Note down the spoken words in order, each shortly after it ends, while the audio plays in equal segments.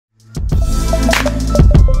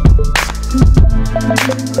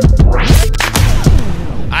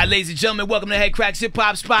ladies and gentlemen, welcome to Headkrack's Hip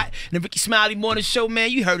Hop Spot and the Ricky Smiley Morning Show,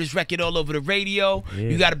 man. You heard his record all over the radio. Yeah.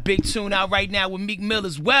 You got a big tune out right now with Meek Mill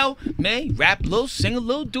as well. Man, rap a little, sing a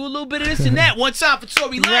little, do a little bit of this and that. One time for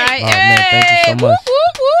Tory Lanez. Right. Oh, man, thank you so much. Woo,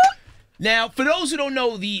 woo, woo. Now, for those who don't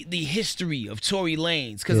know the history of Tory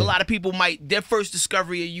Lanez, because a lot of people their first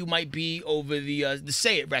discovery of you might be over the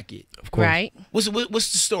Say It record. Of course. Right. What's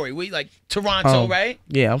the story? We like Toronto, right?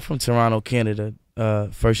 Yeah, I'm from Toronto, Canada.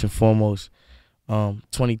 First and foremost,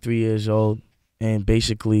 23 years old, and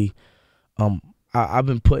basically, I've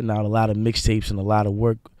been putting out a lot of mixtapes and a lot of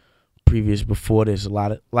work before this. A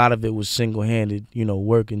lot of it was single-handed,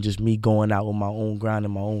 work and just me going out with my own grind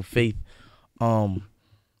and my own faith.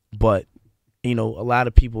 But a lot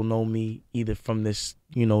of people know me either from this,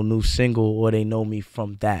 new single, or they know me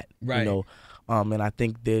from that. Right. And I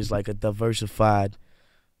think there's like a diversified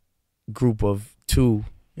group of two,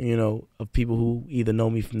 of people who either know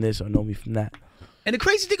me from this or know me from that. And the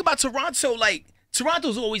crazy thing about Toronto, like,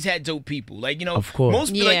 Toronto's always had dope people. Like, of course.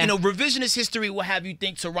 Most, revisionist history will have you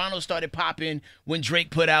think Toronto started popping when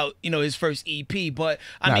Drake put out, his first EP. But,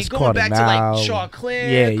 I mean, going back to, like,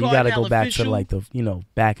 Choclair, yeah, you got to go back Official. to, like, the,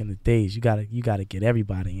 back in the days. You got to get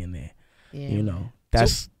everybody in there. Yeah.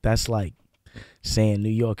 That's like saying New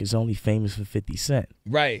York is only famous for 50 Cent.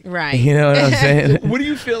 Right. Right. You know what I'm saying? So what do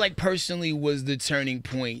you feel like personally was the turning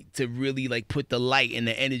point to really, like, put the light and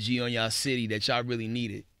the energy on y'all city that y'all really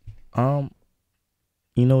needed?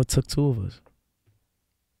 It took two of us.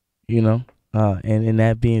 And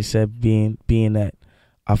that being said, being that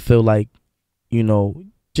I feel like,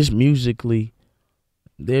 just musically,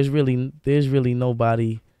 there's really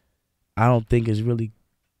nobody I don't think is really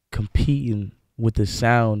competing with the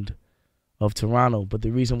sound of Toronto. But the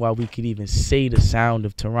reason why we could even say the sound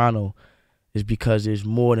of Toronto is because there's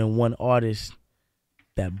more than one artist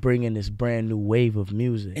that bring in this brand new wave of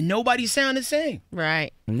music. And nobody sound the same.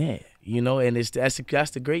 Right. Yeah. And that's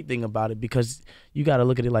the great thing about it, because you got to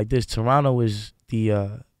look at it like this. Toronto is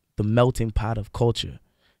the melting pot of culture.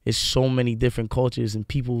 It's so many different cultures and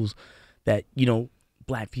peoples that,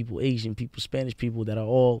 black people, Asian people, Spanish people, that are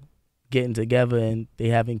all getting together and they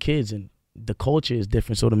having kids, and the culture is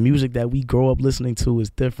different. So the music that we grow up listening to is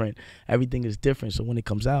different. Everything is different. So when it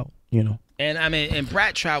comes out, And I mean, and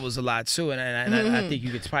Brat travels a lot too, and I think you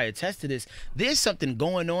could probably attest to this. There's something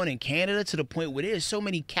going on in Canada to the point where there's so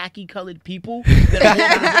many khaki-colored people that are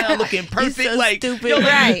walking around looking perfect, so like stupid,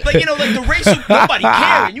 like the racial nobody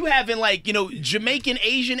caring. You having like Jamaican,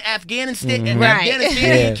 Asian, Afghanistan, and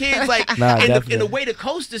Afghanistanian kids, like in the way the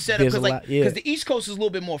coast is set up, because the East Coast is a little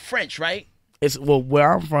bit more French, right?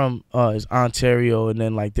 Where I'm from is Ontario, and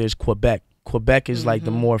then like there's Quebec. Quebec is like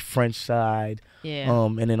the more French side. Yeah.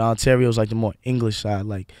 And then Ontario is like the more English side.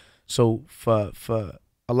 Like, so for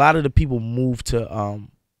a lot of the people move to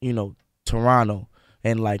Toronto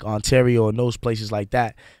and like Ontario and those places like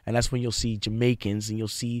that, and that's when you'll see Jamaicans and you'll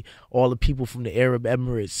see all the people from the Arab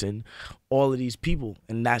Emirates and all of these people,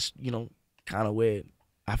 and that's kind of where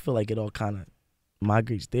I feel like it all kind of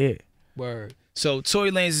migrates there. Word. So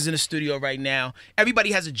Tory Lanez is in the studio right now.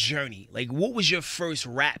 Everybody has a journey. Like, what was your first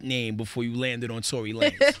rap name before you landed on Tory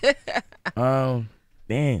Lanez?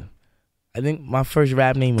 Man, I think my first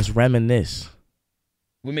rap name was Reminisce.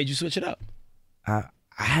 What made you switch it up? I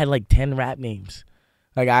had like 10 rap names.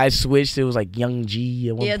 Like I switched. It was like Young G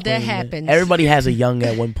at one point. Yeah, that happens. Everybody has a Young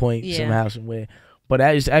at one point Yeah. somehow, somewhere. But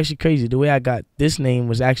that is actually crazy. The way I got this name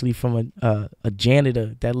was actually from a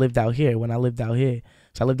janitor that lived out here when I lived out here.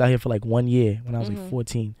 So I lived out here for like 1 year when I was like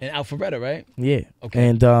 14. In Alpharetta, right? Yeah. Okay.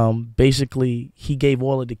 And basically he gave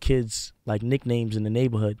all of the kids like nicknames in the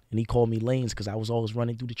neighborhood, and he called me Lanes because I was always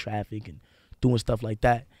running through the traffic and doing stuff like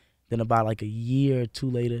that. Then about like a year or two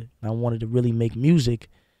later, I wanted to really make music.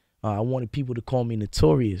 I wanted people to call me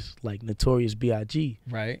Notorious, like Notorious B.I.G.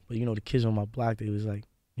 Right. But the kids on my block, they was like,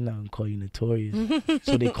 "You're not gonna call you Notorious."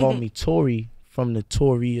 So they called me Tory from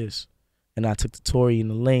Notorious, and I took the Tory and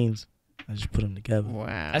the Lanes. I just put them together.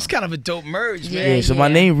 Wow. That's kind of a dope merge, man. Yeah, so my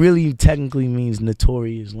name really technically means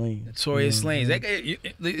Notorious Lane. Notorious Lanes.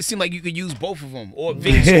 It seemed like you could use both of them. Or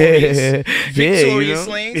Victorious. Victorious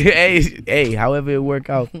Lanes. Hey, however it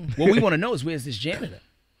work out. What we want to know is, where's this janitor?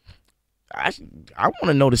 I want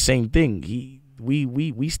to know the same thing.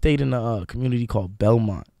 We stayed in a community called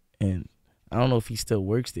Belmont, and I don't know if he still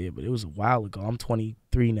works there, but it was a while ago. I'm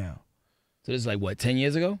 23 now. So this is like, what, 10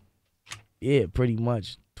 years ago? Yeah, pretty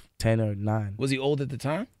much. 10 or 9. Was he old at the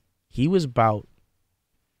time? He was probably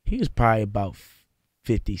about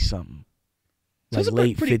 50 something. So like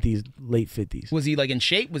late 50s. Was he like in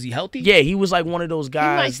shape? Was he healthy? Yeah, he was like one of those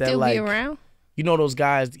guys he might still that like be around. Those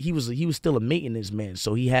guys, he was still a maintenance man,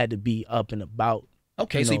 so he had to be up and about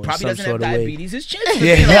Okay, you so he know, probably in some doesn't have sort of way. diabetes. His chances of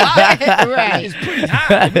being alive Right. is pretty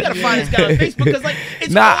high. We gotta find this guy on Facebook because like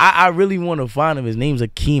it's Nah, all- I really want to find him. His name's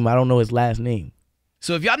Akeem. I don't know his last name.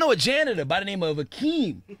 So if y'all know a janitor by the name of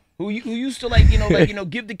Akeem, who used to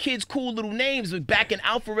give the kids cool little names back in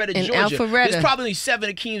Alpharetta, In Georgia. Alpharetta. There's probably 7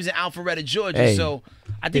 Akeems in Alpharetta, Georgia. Hey. So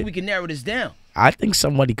I think we can narrow this down. I think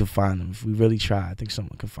somebody could find him if we really try. I think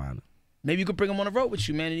someone could find him. Maybe you could bring him on the road with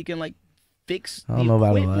you, man, and he can like fix I the don't know about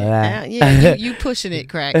all equipment. that. Yeah, you pushing it,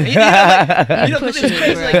 Crack. You know, 'cause Pushing it's it,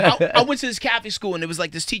 crazy. bro. Like, I went to this Catholic school, and there was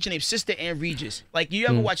like this teacher named Sister Ann Regis. Like, you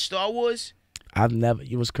ever watch Star Wars? I've never.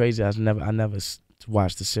 It was crazy. I never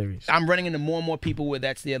watched the series. I'm running into more and more people where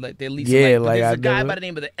that's their least. Yeah, but like, there's I a guy never- by the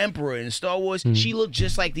name of the Emperor in Star Wars. She looked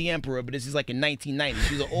just like the Emperor, but this is like in 1990.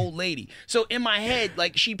 She was an old lady. So in my head,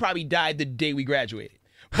 like she probably died the day we graduated.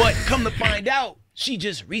 But come to find out, she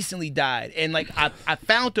just recently died. And like I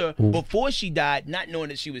found her before she died, not knowing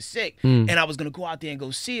that she was sick. And I was gonna go out there and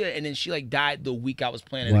go see her, and then she like died the week I was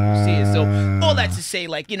planning to go see her. So all that to say,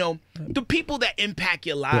 like, you know, the people that impact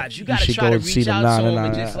your lives, you gotta should try go to see reach them. out to Nah, them nah,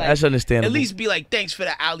 and nah. just like That's understandable. at least be like, thanks for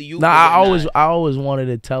the alley-oop. Nah, or I whatnot. always wanted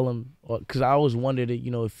to tell him, because I always wondered that,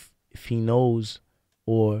 you know, if he knows,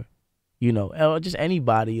 or, you know, or just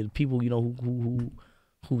anybody, people, you know,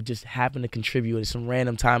 who just happen to contribute at some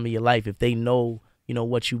random time of your life, if they know, you know,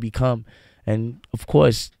 what you become. And of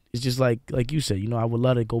course, it's just like you said, you know, I would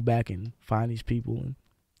love to go back and find these people and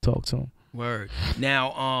talk to them. Word.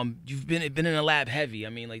 Now, you've been in the lab heavy. I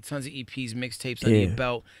mean, like tons of EPs, mixtapes under your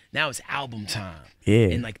belt. Now it's album time. Yeah.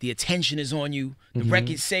 And like the attention is on you. The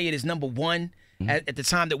records say it is #1 at the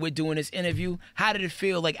time that we're doing this interview. How did it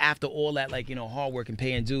feel like after all that, like, you know, hard work and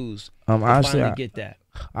paying dues? To Honestly, finally get that.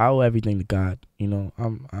 I owe everything to God. You know,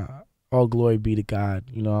 all glory be to God.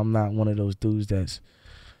 You know, I'm not one of those dudes that's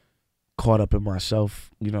caught up in myself.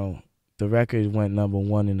 You know, the record went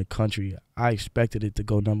 #1 in the country. I expected it to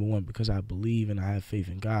go #1 because I believe and I have faith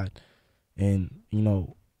in God. And, you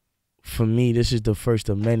know, for me, this is the first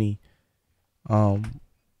of many.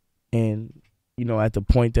 And, you know, at the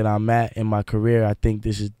point that I'm at in my career, I think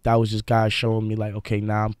that was just God showing me, like, okay,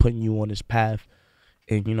 now I'm putting you on this path.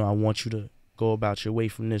 And, you know, I want you to go about your way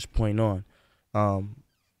from this point on.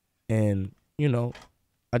 And, you know,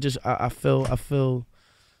 I feel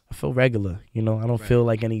regular, you know. I don't feel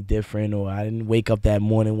like any different, or I didn't wake up that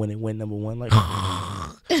morning when it went #1 like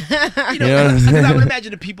You know, because I would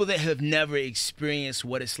imagine the people that have never experienced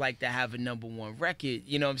what it's like to have a #1 record,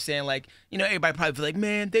 you know what I'm saying? Like, you know, everybody probably feel like,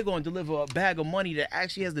 man, they're going to deliver a bag of money that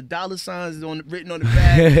actually has the dollar signs written on the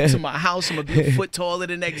bag to my house. I'm going to be a foot taller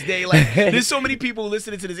the next day. Like, there's so many people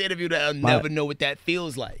listening to this interview that'll never know what that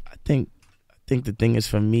feels like. I think the thing is,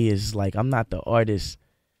 for me, is like, I'm not the artist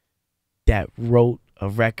that wrote a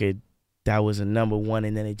record that was a #1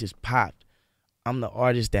 and then it just popped. I'm the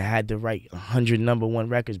artist that had to write 100 #1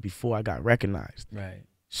 records before I got recognized. Right.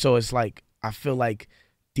 So it's like, I feel like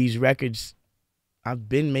these records, I've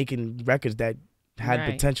been making records that had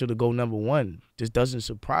potential to go #1. This doesn't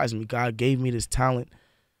surprise me. God gave me this talent,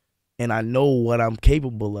 and I know what I'm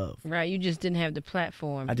capable of. Right, you just didn't have the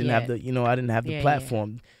platform. I didn't have the, you know, I didn't have the Yeah,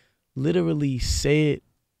 platform. Literally, Say It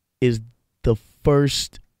is the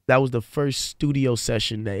first. That was the first studio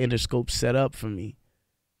session that Interscope set up for me.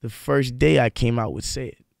 The first day I came out with Say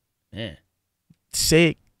It. Yeah. Say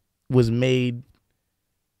It was made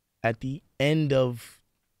at the end of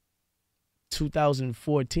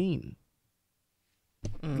 2014.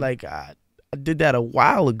 Like, I did that a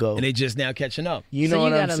while ago. And they just now catching up. You so know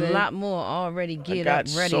you what I'm got saying? a lot more already geared got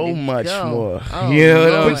up, ready so to much go. more. Oh, You know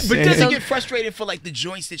what I'm Lord. But saying? does So- it get frustrated for like the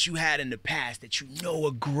joints that you had in the past that you know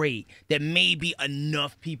are great, that maybe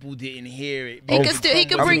enough people didn't hear it? He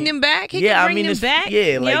could bring them back. He could bring them back.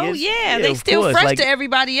 Yeah, like, yo, yeah, they of still course, fresh like, to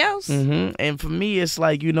everybody else. And for me, it's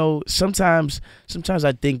like, you know, sometimes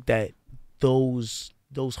I think that those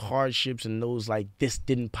hardships and those, like, this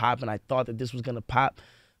didn't pop and I thought that this was gonna pop,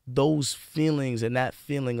 those feelings and that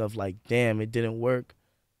feeling of like, damn, it didn't work,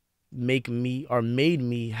 made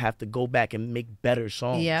me have to go back and make better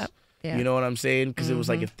songs. Yeah. You know what I'm saying? Because it was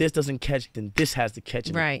like, if this doesn't catch, then this has to catch.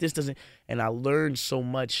 And if Right. this doesn't, and I learned so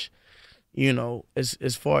much, you know,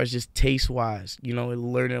 as far as just taste wise, you know,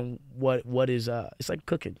 and learning what is it's like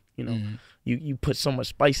cooking, you know. You put so much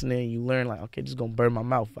spice in there and you learn, like, okay, this is gonna burn my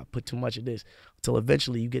mouth if I put too much of this, until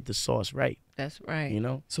eventually you get the sauce right. That's right. You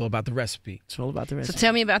know? It's all about the recipe. It's all about the So recipe.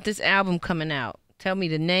 tell me about this album coming out. Tell me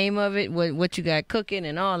the name of it, what you got cooking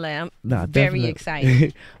and all that. I'm Nah, very definitely.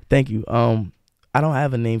 excited. Thank you. I don't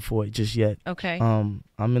have a name for it just yet. Okay. I'm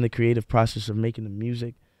in the creative process of making the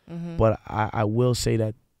music, but I will say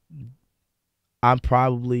that I'm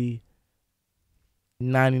probably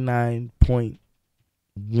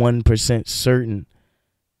 99.1% certain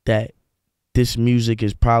that this music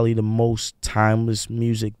is probably the most timeless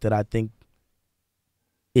music that I think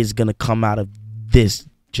is gonna come out of this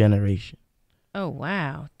generation. Oh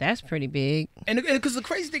wow, that's pretty big. And because the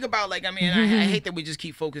crazy thing about, like, I mean, I hate that we just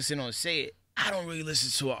keep focusing on Say It. I don't really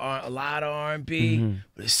listen to a lot of R&B, but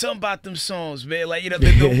there's something about them songs, man. Like, you know,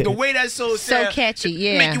 the way that song So sound, catchy,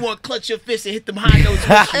 yeah. make you want to clutch your fist and hit them high notes.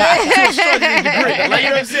 Like, you know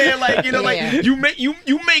what I'm saying? Like, you know, like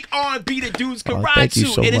you make R&B that dudes can ride to,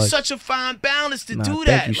 so and much. it's such a fine balance to do Thank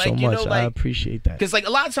that. you Like, so you much. know, like, I appreciate that. because like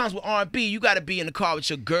a lot of times with R&B, you got to be in the car with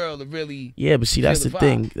your girl to really. Yeah, but see, that's feel the the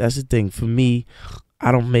thing. That's the thing. For me,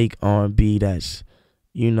 I don't make R&B that's,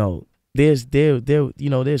 you know, there's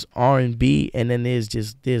R&B and then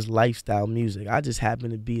there's lifestyle music. I just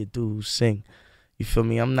happen to be a dude who sing. You feel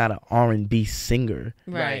me? I'm not an R&B singer.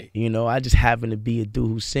 Right. You know, I just happen to be a dude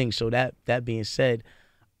who sings. So that being said,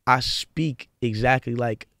 I speak exactly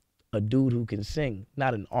like a dude who can sing,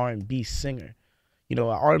 not an R&B singer. You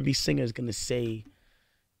know, an R&B singer is gonna say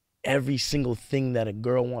every single thing that a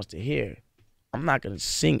girl wants to hear. I'm not going to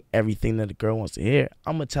sing everything that a girl wants to hear.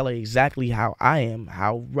 I'm going to tell her exactly how I am,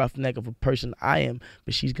 how roughneck of a person I am,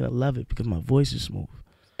 but she's going to love it because my voice is smooth.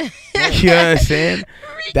 You know what I'm saying?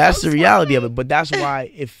 That's the reality of it, but that's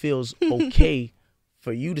why it feels okay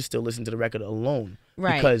for you to still listen to the record alone.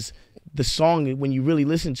 Right. Because the song, when you really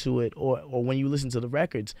listen to it or when you listen to the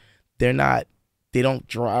records, they don't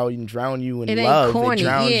drown you in It ain't love. corny. It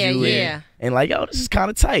drowns Yeah, you yeah. and like, yo, this is kind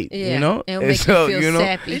of tight, Yeah. you know? It'll And make so, you feel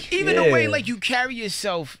sappy. And even the way like you carry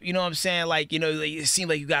yourself, you know what I'm saying? Like, you know, like, it seems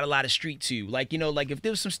like you got a lot of street to you. Like, you know, like if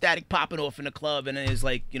there was some static popping off in the club and then it's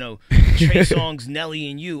like, you know, Trey Songz,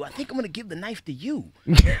 Nelly, and you, I think I'm gonna give the knife to you,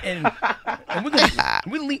 and we're gonna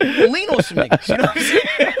lean on some niggas. You know what I'm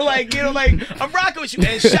saying? Like, you know, like I'm rocking with you.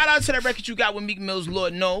 And shout out to that record you got with Meek Mill's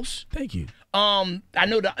Lord Knows. Thank you. I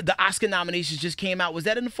know the Oscar nominations just came out. Was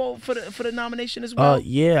that in the fall for the nomination as well?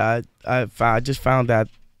 Yeah, I just found that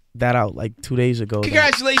out like 2 days ago.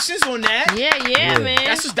 Congratulations on that. Yeah, man.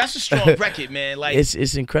 That's a strong record, man. Like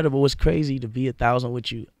it's incredible. It's crazy to be 1,000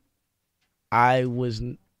 with you. I was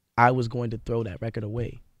going to throw that record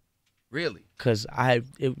away. Really? Cause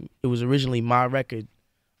it was originally my record.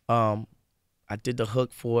 I did the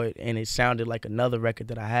hook for it and it sounded like another record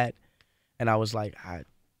that I had, and I was like,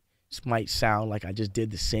 this might sound like I just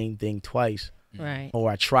did the same thing twice. Right. Or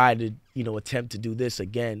I tried to, you know, attempt to do this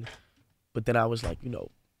again. But then I was like, you know,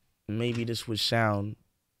 maybe this would sound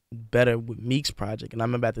better with Meek's project. And I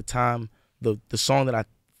remember at the time, the song that I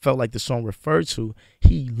felt like the song referred to,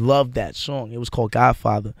 he loved that song. It was called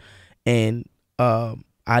Godfather. And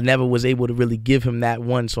I never was able to really give him that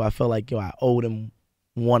one. So I felt like, yo, I owed him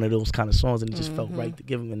one of those kind of songs. And it just felt right to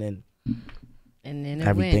give him. And then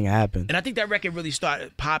everything happened. And I think that record really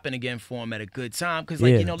started popping again for him at a good time. Because,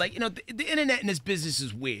 like, you know, the internet in this business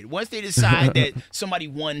is weird. Once they decide that somebody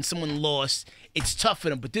won, someone lost, it's tough for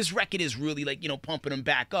them. But this record is really, like, you know, pumping them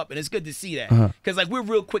back up. And it's good to see that. Because, like, we're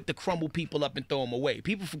real quick to crumble people up and throw them away.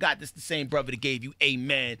 People forgot this the same brother that gave you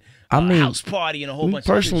Amen, House Party, and a whole bunch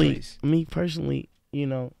of other joints. Me personally, you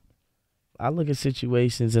know, I look at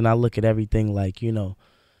situations and I look at everything like, you know,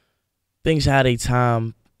 things had a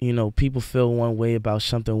time. You know, people feel one way about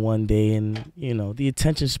something one day, and you know the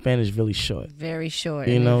attention span is really short. Very short.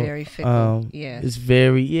 You know, very fickle. it's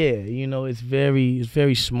very You know, it's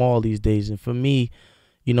very small these days. And for me,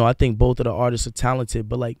 you know, I think both of the artists are talented,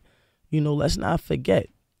 but like, you know, let's not forget,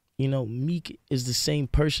 you know, Meek is the same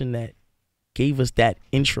person that gave us that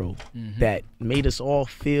intro that made us all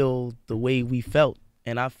feel the way we felt.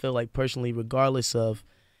 And I feel like personally, regardless of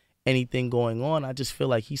anything going on, I just feel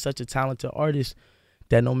like he's such a talented artist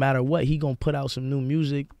that no matter what, he gonna put out some new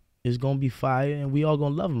music, it's gonna be fire, and we all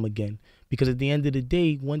gonna love him again. Because at the end of the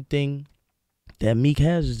day, one thing that Meek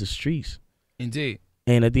has is the streets. Indeed.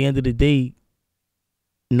 And at the end of the day,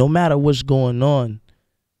 no matter what's going on,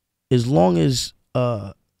 as long as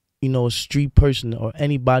you know, a street person or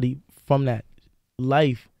anybody from that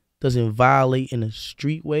life doesn't violate in a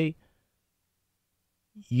street way,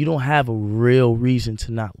 you don't have a real reason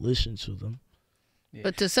to not listen to them. Yeah.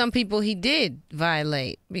 But to some people, he did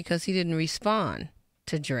violate because he didn't respond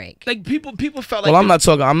to Drake. Like people felt like. Well,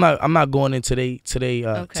 I'm not going into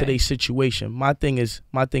today's situation. My thing is,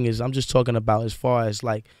 I'm just talking about as far as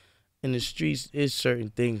like in the streets, is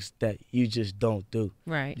certain things that you just don't do.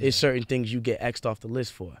 Right. There's certain things you get X'd off the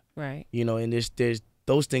list for. Right. You know, and there's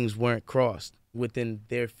those things weren't crossed within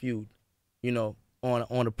their feud. You know,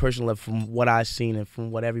 on a personal level, from what I've seen and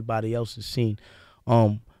from what everybody else has seen.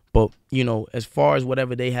 But, you know, as far as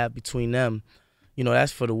whatever they have between them, you know,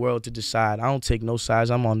 that's for the world to decide. I don't take no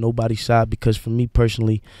sides. I'm on nobody's side because for me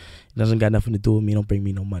personally, it doesn't got nothing to do with me. Don't bring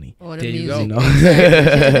me no money. Or the There you music. go.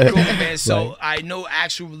 You know? Cool, man. So Right. I know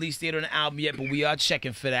actual release date on the album yet, but we are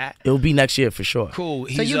checking for that. It'll be next year for sure. Cool.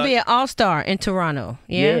 So you'll be an all-star in Toronto,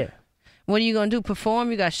 yeah? What are you going to do,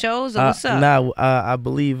 perform? You got shows or what's up? Nah, I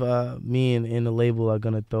believe me and the label are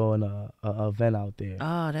going to throw an event out there.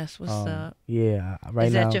 Oh, that's what's up. Yeah, right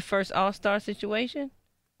Is now. that your first all-star situation?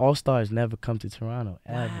 All-Stars never come to Toronto,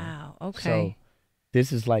 ever. Wow, okay. So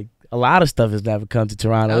this is like, a lot of stuff has never come to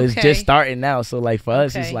Toronto. It's Okay. just starting now. So like for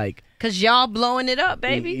us, it's Okay. like. Because y'all blowing it up,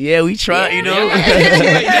 baby. Yeah, we try, you know.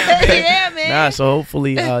 Yeah, man. Nah, so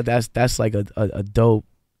hopefully that's like a dope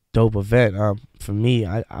event. For me,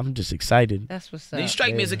 I'm just excited. That's what's You up.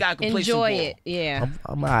 strike me as a guy who can play some Enjoy ball. it, yeah.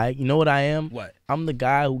 I'm all right. You know what I am? What? I'm the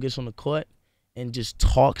guy who gets on the court and just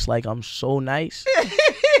talks like I'm so nice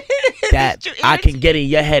that I can get in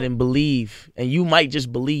your head and believe, and you might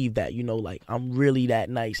just believe that, you know, like I'm really that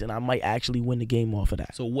nice, and I might actually win the game off of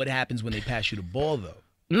that. So what happens when they pass you the ball, though?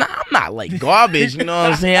 Nah, I'm not like garbage, you know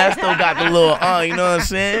what I'm saying? I still got the little you know what I'm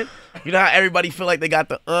saying? You know how everybody feel like they got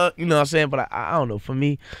the you know what I'm saying? But I don't know. For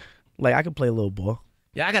me, like I can play a little ball.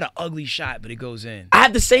 Yeah, I got an ugly shot, but it goes in. I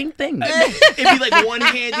have the same thing. It'd be like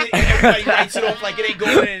one-handed, and everybody writes it off like it ain't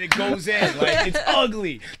going in, and it goes in. Like it's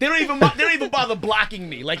ugly. They don't even bother blocking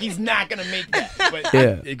me. Like he's not gonna make that, but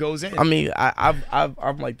Yeah. it goes in. I mean,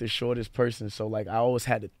 I'm like the shortest person, so like I always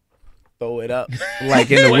had to throw it up,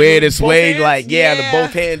 like in the What, weirdest both way, hands? like the Yeah.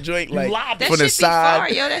 both hand joint, like lob it. from That the shit be fire,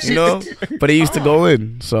 side, yo. That you shit- know. But it used to go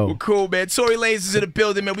in, so Well, cool, man. Tory Lanez is in the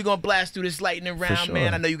building, man. We gonna blast through this lightning round, sure.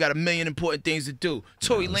 man. I know you got a million important things to do.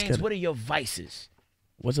 Tory let's Lanez, get it. what are your vices?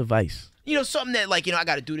 what's advice? You know, something that like, you know, I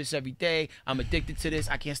got to do this every day. I'm addicted to this.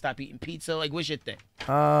 I can't stop eating pizza. Like, what's your thing?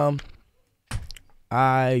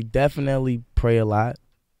 I definitely pray a lot.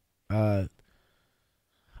 I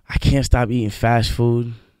can't stop eating fast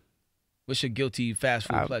food. What's your guilty fast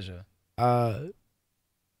food pleasure?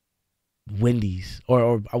 Wendy's,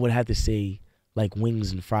 or I would have to say like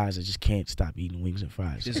wings and fries. I just can't stop eating wings and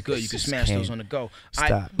fries. It's good. You can Just smash can't those on the go.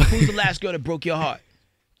 Stop. Who's the last girl that broke your heart?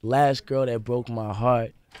 Last girl that broke my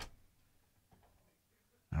heart.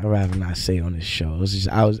 I'd rather not say on this show. It was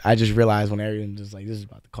just, I just realized when everyone was like, this is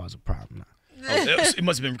about to cause a problem now. Oh, it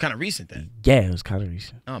must have been kind of recent then. Yeah, it was kind of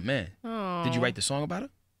recent. Oh man, did you write the song about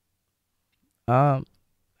it?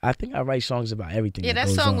 I think I write songs about everything. Yeah, that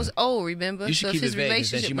goes song on. was old, remember? You should So keep if it his vague, 'cause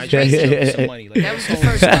then she relationship might was try to recent. steal you some money. Like, That was the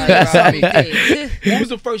first one that Robbie did. What was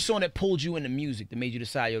the first song that pulled you into music that made you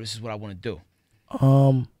decide, yo, this is what I want to do?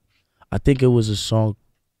 I think it was a song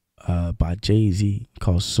by Jay-Z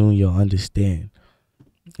called "Soon You'll Understand,"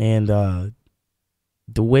 and the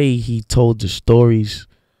way he told the stories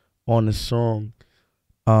on the song,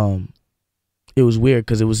 it was weird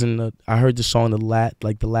because it was I heard the song the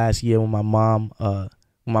last year when my mom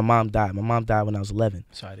died. My mom died when I was 11.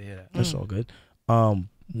 Sorry to hear that. That's all good.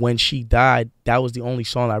 When she died, that was the only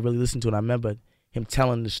song I really listened to, and I remember him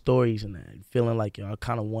telling the stories and feeling like, I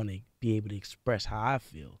kind of want to be able to express how I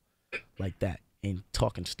feel like that and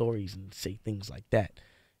talking stories and say things like that.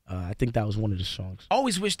 I think that was one of the songs. I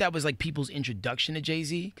always wish that was like people's introduction to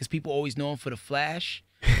Jay-Z, because people always know him for the Flash.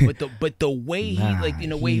 But the way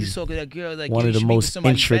he way he's talking to that girl, like one you of the should be with most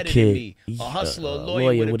somebody better than intricate, me. A hustler, a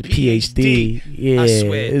lawyer with a PhD. Yeah, I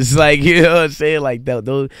swear. it's like, you know what I'm saying, like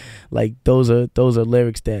those are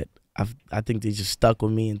lyrics that I think they just stuck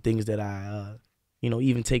with me, and things that I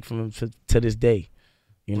even take from him to this day.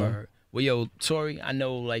 You know. Word. Well, yo, Tory, I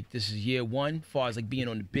know like this is year one, as far as like being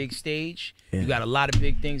on the big stage. Yeah. You got a lot of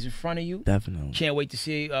big things in front of you. Definitely. Can't wait to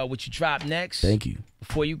see what you drop next. Thank you.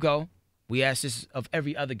 Before you go, we ask this of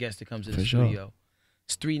every other guest that comes in the studio.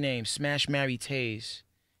 It's 3 names: Smash, Marry, Tase.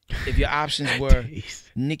 If your options were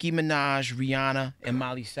Nicki Minaj, Rihanna, and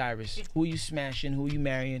Miley Cyrus, who are you smashing, who are you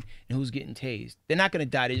marrying, and who's getting tased? They're not gonna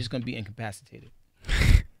die; they're just gonna be incapacitated.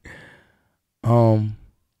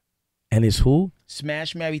 And it's who?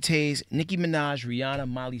 Smash, Marry, Tase, Nicki Minaj, Rihanna,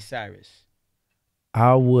 Miley Cyrus.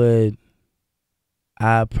 I'd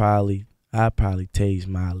probably tase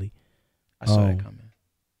Miley. I saw that coming.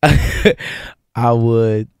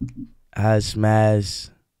 I'd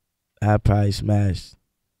probably smash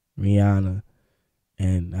Rihanna,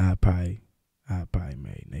 and I'd probably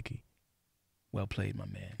marry Nicki. Well played, my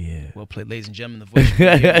man. Yeah. Well played, ladies and gentlemen. The voice of the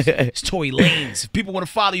ladies, it's Tory Lanez. If people want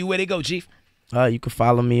to follow you, where they go, Chief? You can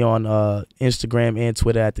follow me on Instagram and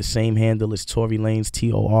Twitter at the same handle as Tory Lanez,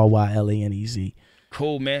 ToryLanez.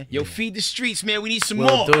 Cool, man. Yo, feed the streets, man. We need some Will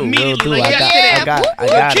more do, immediately. will do. Like I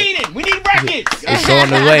got it. Keenan, we need records. It's on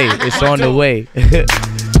the way. It's on the way.